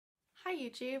Hi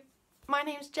YouTube, my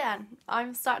name's Jen.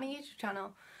 I'm starting a YouTube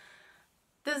channel.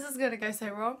 This is gonna go so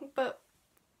wrong, but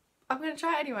I'm gonna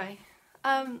try it anyway.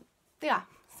 Yeah,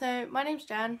 so my name's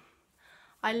Jen.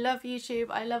 I love YouTube.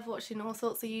 I love watching all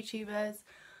sorts of YouTubers,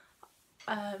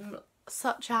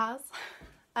 such as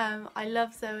I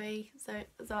love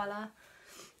Zoella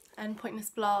and Pointless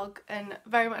Blog, and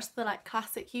very much the like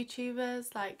classic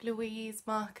YouTubers like Louise,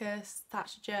 Marcus,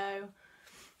 Thatcher Joe.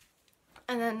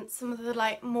 And then some of the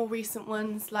like more recent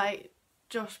ones like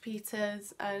Josh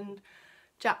Peters and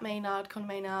Jack Maynard, Con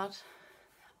Maynard.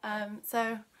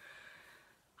 So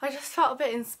I just felt a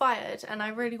bit inspired and I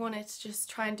really wanted to just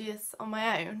try and do this on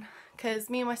my own, because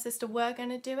me and my sister were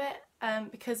going to do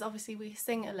it because obviously we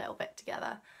sing a little bit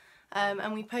together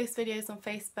and we post videos on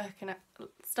Facebook and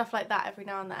stuff like that every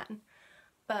now and then.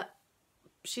 But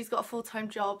she's got a full-time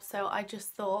job, so I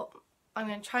just thought I'm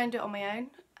going to try and do it on my own,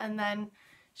 and then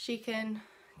she can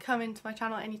come into my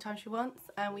channel anytime she wants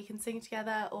and we can sing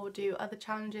together or do other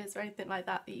challenges or anything like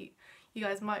that that you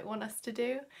guys might want us to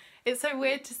do. It's so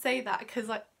weird to say that because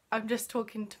I'm just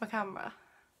talking to my camera.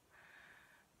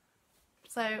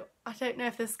 So I don't know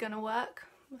if this is going to work.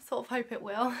 I sort of hope it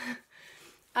will.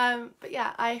 But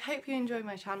yeah, I hope you enjoy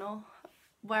my channel,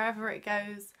 wherever it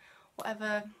goes,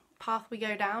 whatever path we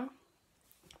go down.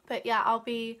 But yeah, I'll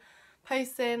be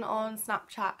posting on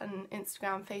Snapchat and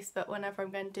Instagram, Facebook whenever I'm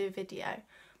going to do a video,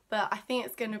 but I think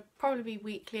it's going to probably be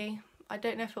weekly. I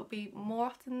don't know if it'll be more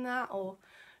often than that or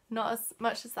not as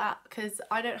much as that, because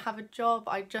I don't have a job.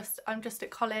 I'm just at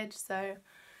college, so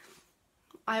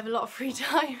I have a lot of free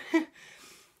time.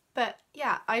 But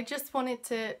yeah, I just wanted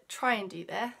to try and do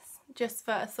this just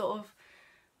for a sort of,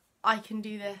 I can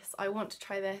do this, I want to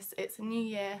try this, it's a new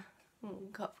year,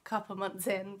 got a couple of months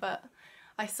in, but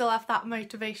I still have that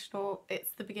motivational,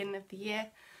 it's the beginning of the year,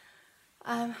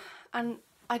 and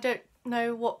I don't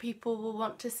know what people will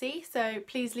want to see, so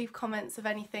please leave comments of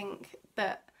anything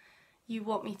that you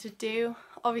want me to do.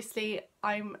 Obviously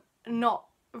I'm not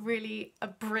really a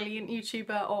brilliant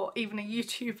YouTuber or even a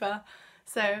YouTuber,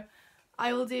 so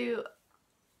I will do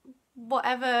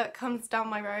whatever comes down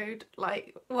my road,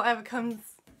 like whatever's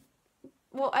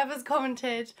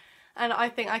commented and I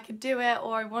think I could do it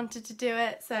or I wanted to do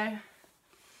it, so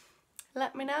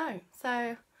let me know.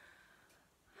 So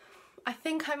I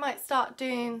think I might start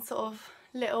doing sort of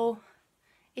little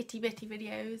itty bitty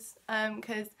videos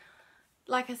because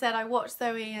like I said, I watch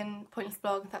Zoe and Pointless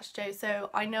Blog and Thatcher Joe, so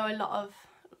I know a lot of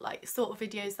like sort of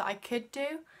videos that I could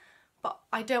do, but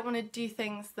I don't want to do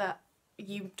things that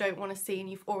you don't want to see and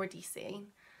you've already seen.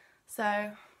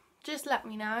 So just let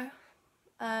me know.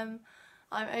 I'm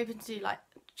open to do like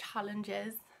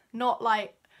challenges, not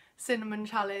like cinnamon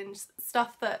challenge,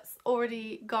 stuff that's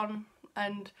already gone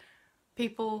and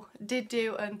people did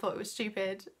do and thought it was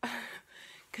stupid,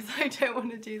 because I don't want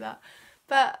to do that.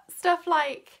 But stuff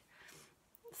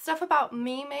about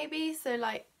me maybe, so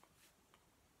like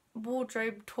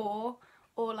wardrobe tour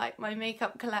or like my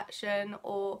makeup collection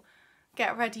or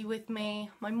get ready with me,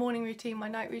 my morning routine, my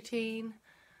night routine,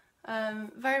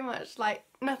 very much like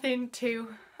nothing too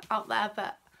out there,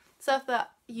 but stuff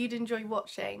that you'd enjoy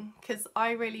watching, because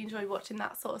I really enjoy watching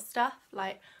that sort of stuff,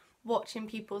 like watching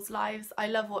people's lives. I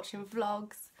love watching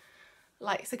vlogs,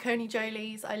 like Saucony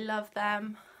Jolie's, I love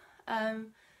them.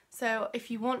 So if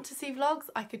you want to see vlogs,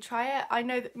 I could try it. I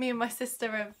know that me and my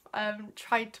sister have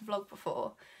tried to vlog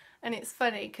before, and it's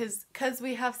funny because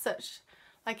we have such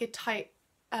like a tight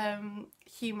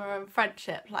humour and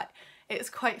friendship, like it's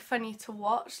quite funny to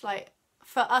watch. Like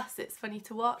for us it's funny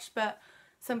to watch, but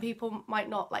some people might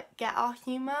not like get our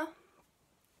humour.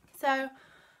 So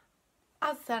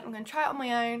as I said, I'm going to try it on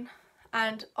my own,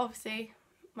 and obviously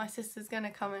my sister's going to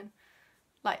come and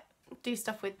like do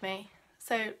stuff with me.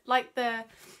 So like the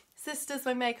sisters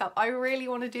my makeup, I really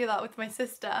want to do that with my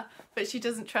sister, but she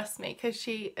doesn't trust me because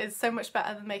she is so much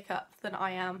better at makeup than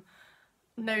I am,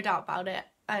 no doubt about it,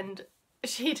 and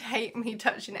she'd hate me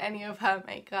touching any of her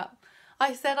makeup.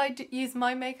 I said I'd use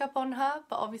my makeup on her,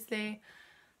 but obviously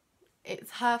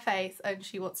it's her face and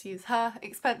she wants to use her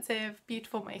expensive,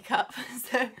 beautiful makeup.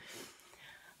 So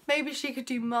maybe she could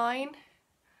do mine.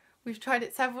 We've tried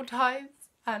it several times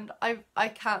and I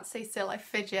can't stay still, I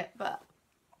fidget, but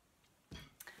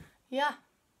yeah.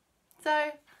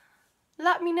 So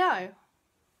let me know.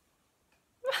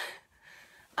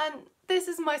 And this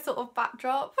is my sort of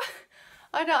backdrop.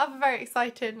 I don't have a very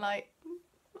exciting, like,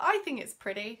 I think it's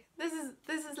pretty. This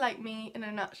is like me in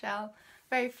a nutshell.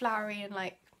 Very flowery and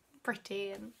like pretty,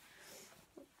 and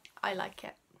I like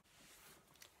it.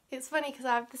 It's funny because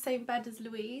I have the same bed as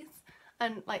Louise,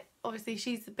 and like obviously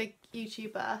she's a big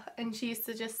YouTuber and she used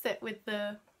to just sit with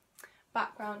the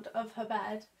background of her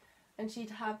bed and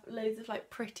she'd have loads of like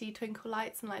pretty twinkle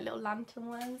lights and like little lantern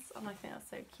ones, and I think that's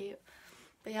so cute.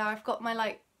 But yeah, I've got my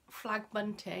like flag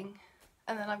bunting,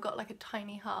 and then I've got like a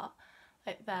tiny heart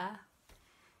like there.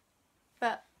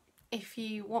 But if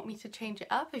you want me to change it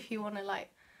up, if you want to like,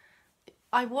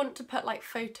 I want to put like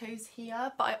photos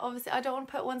here, but I don't want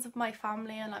to put ones of my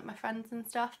family and like my friends and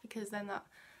stuff, because then that,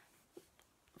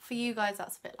 for you guys,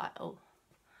 that's a bit like, oh,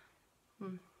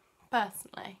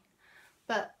 personally.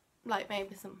 But like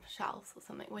maybe some shelves or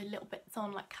something with little bits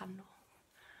on, like candles,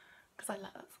 because I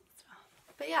like that sort of stuff.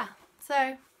 But yeah,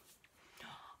 so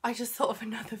I just thought of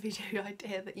another video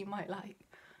idea that you might like.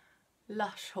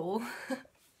 Lush haul.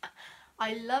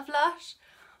 I love Lush.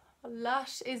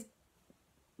 Lush is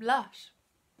lush.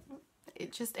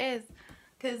 It just is.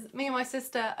 Because me and my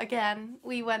sister, again,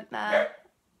 we went there.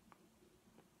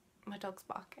 My dog's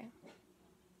barking.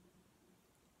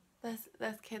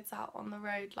 There's kids out on the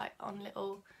road, like on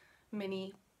little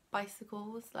mini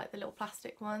bicycles, like the little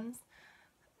plastic ones.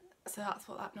 So that's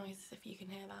what that noise is, if you can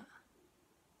hear that.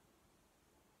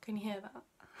 Can you hear that?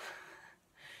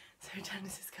 So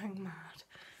Dennis is going mad.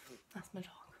 That's my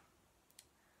dog.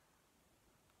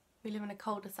 We live in a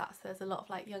cul-de-sac, so there's a lot of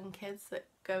like young kids that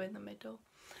go in the middle.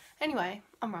 Anyway,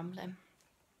 I'm rambling.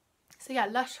 So yeah,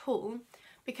 Lush haul.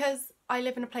 Because I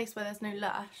live in a place where there's no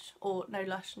Lush, or no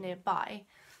Lush nearby,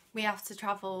 we have to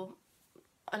travel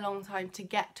a long time to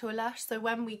get to a Lush. So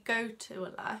when we go to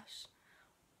a Lush,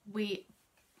 we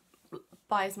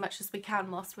buy as much as we can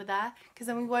whilst we're there, because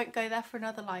then we won't go there for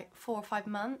another like 4 or 5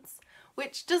 months,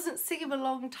 which doesn't seem a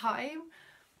long time,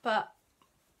 but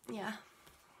yeah.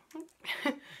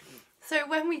 So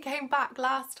when we came back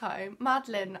last time,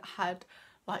 Madeline had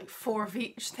like 4 of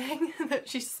each thing that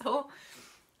she saw,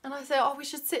 and I said, oh, we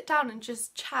should sit down and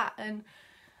just chat and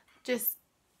just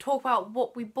talk about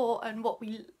what we bought and what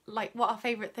we like, what our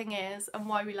favourite thing is and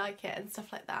why we like it and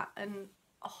stuff like that. And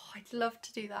oh, I'd love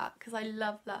to do that because I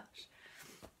love Lush.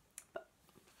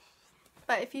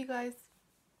 But if you guys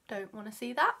don't want to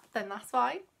see that, then that's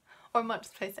fine. Or I might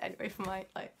just post it anyway for my,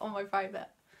 like, on my private.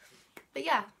 But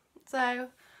yeah, so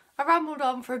I rambled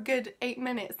on for a good 8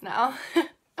 minutes now.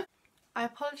 I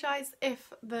apologise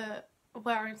if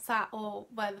where I'm sat or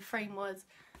where the frame was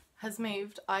has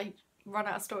moved. I run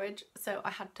out of storage, so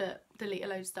I had to delete a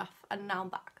load of stuff, and now I'm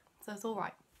back, so it's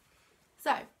alright.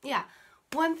 So yeah,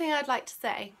 one thing I'd like to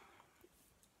say,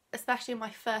 especially in my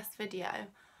first video,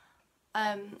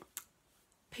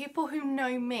 people who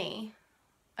know me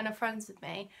and are friends with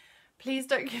me, please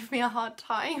don't give me a hard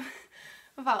time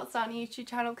about starting a YouTube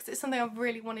channel, because it's something I've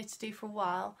really wanted to do for a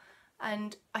while,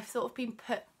 and I've sort of been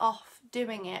put off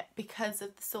doing it because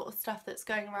of the sort of stuff that's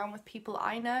going around with people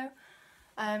I know.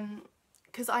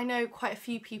 Because I know quite a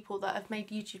few people that have made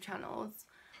YouTube channels,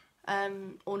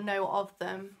 or know of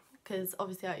them, because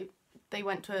obviously they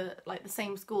went to like the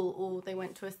same school, or they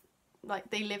went to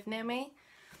they live near me.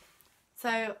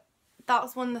 So that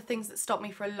was one of the things that stopped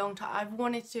me for a long time. I've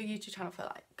wanted to do a YouTube channel for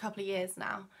like a couple of years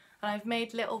now, and I've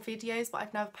made little videos, but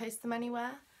I've never posted them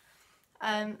anywhere.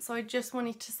 So I just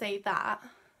wanted to say that.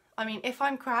 I mean, if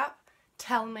I'm crap,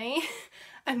 tell me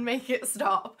and make it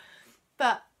stop.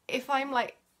 But if I'm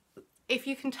like, if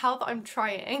you can tell that I'm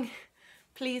trying,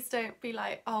 please don't be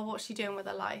like, oh, what's she doing with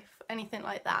her life? Anything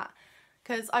like that.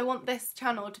 Because I want this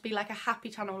channel to be like a happy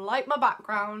channel, like my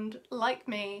background, like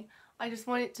me. I just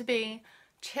want it to be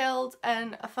chilled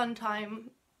and a fun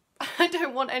time. I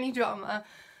don't want any drama.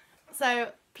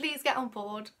 So please get on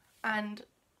board, and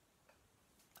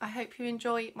I hope you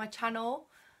enjoy my channel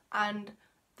and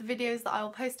the videos that I will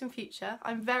post in future.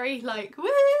 I'm very like,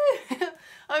 woo!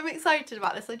 I'm excited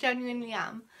about this, I genuinely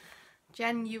am.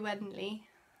 Genuinely.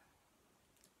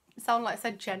 It sounded like I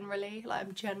said generally, like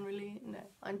I'm generally, no.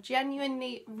 I'm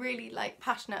genuinely really like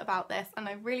passionate about this, and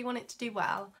I really want it to do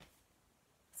well.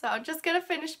 So I'm just going to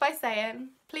finish by saying,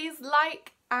 please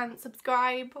like and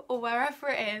subscribe or wherever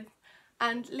it is,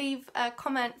 and leave a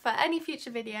comment for any future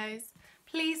videos.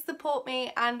 Please support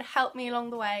me and help me along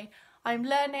the way. I'm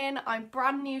learning, I'm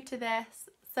brand new to this,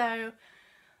 so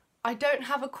I don't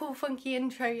have a cool funky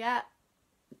intro yet.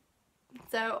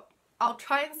 So I'll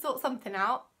try and sort something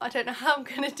out. I don't know how I'm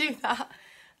going to do that.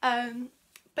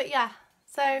 But yeah,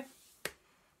 so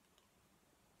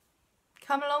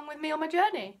come along with me on my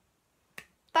journey.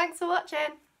 Thanks for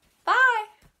watching. Bye!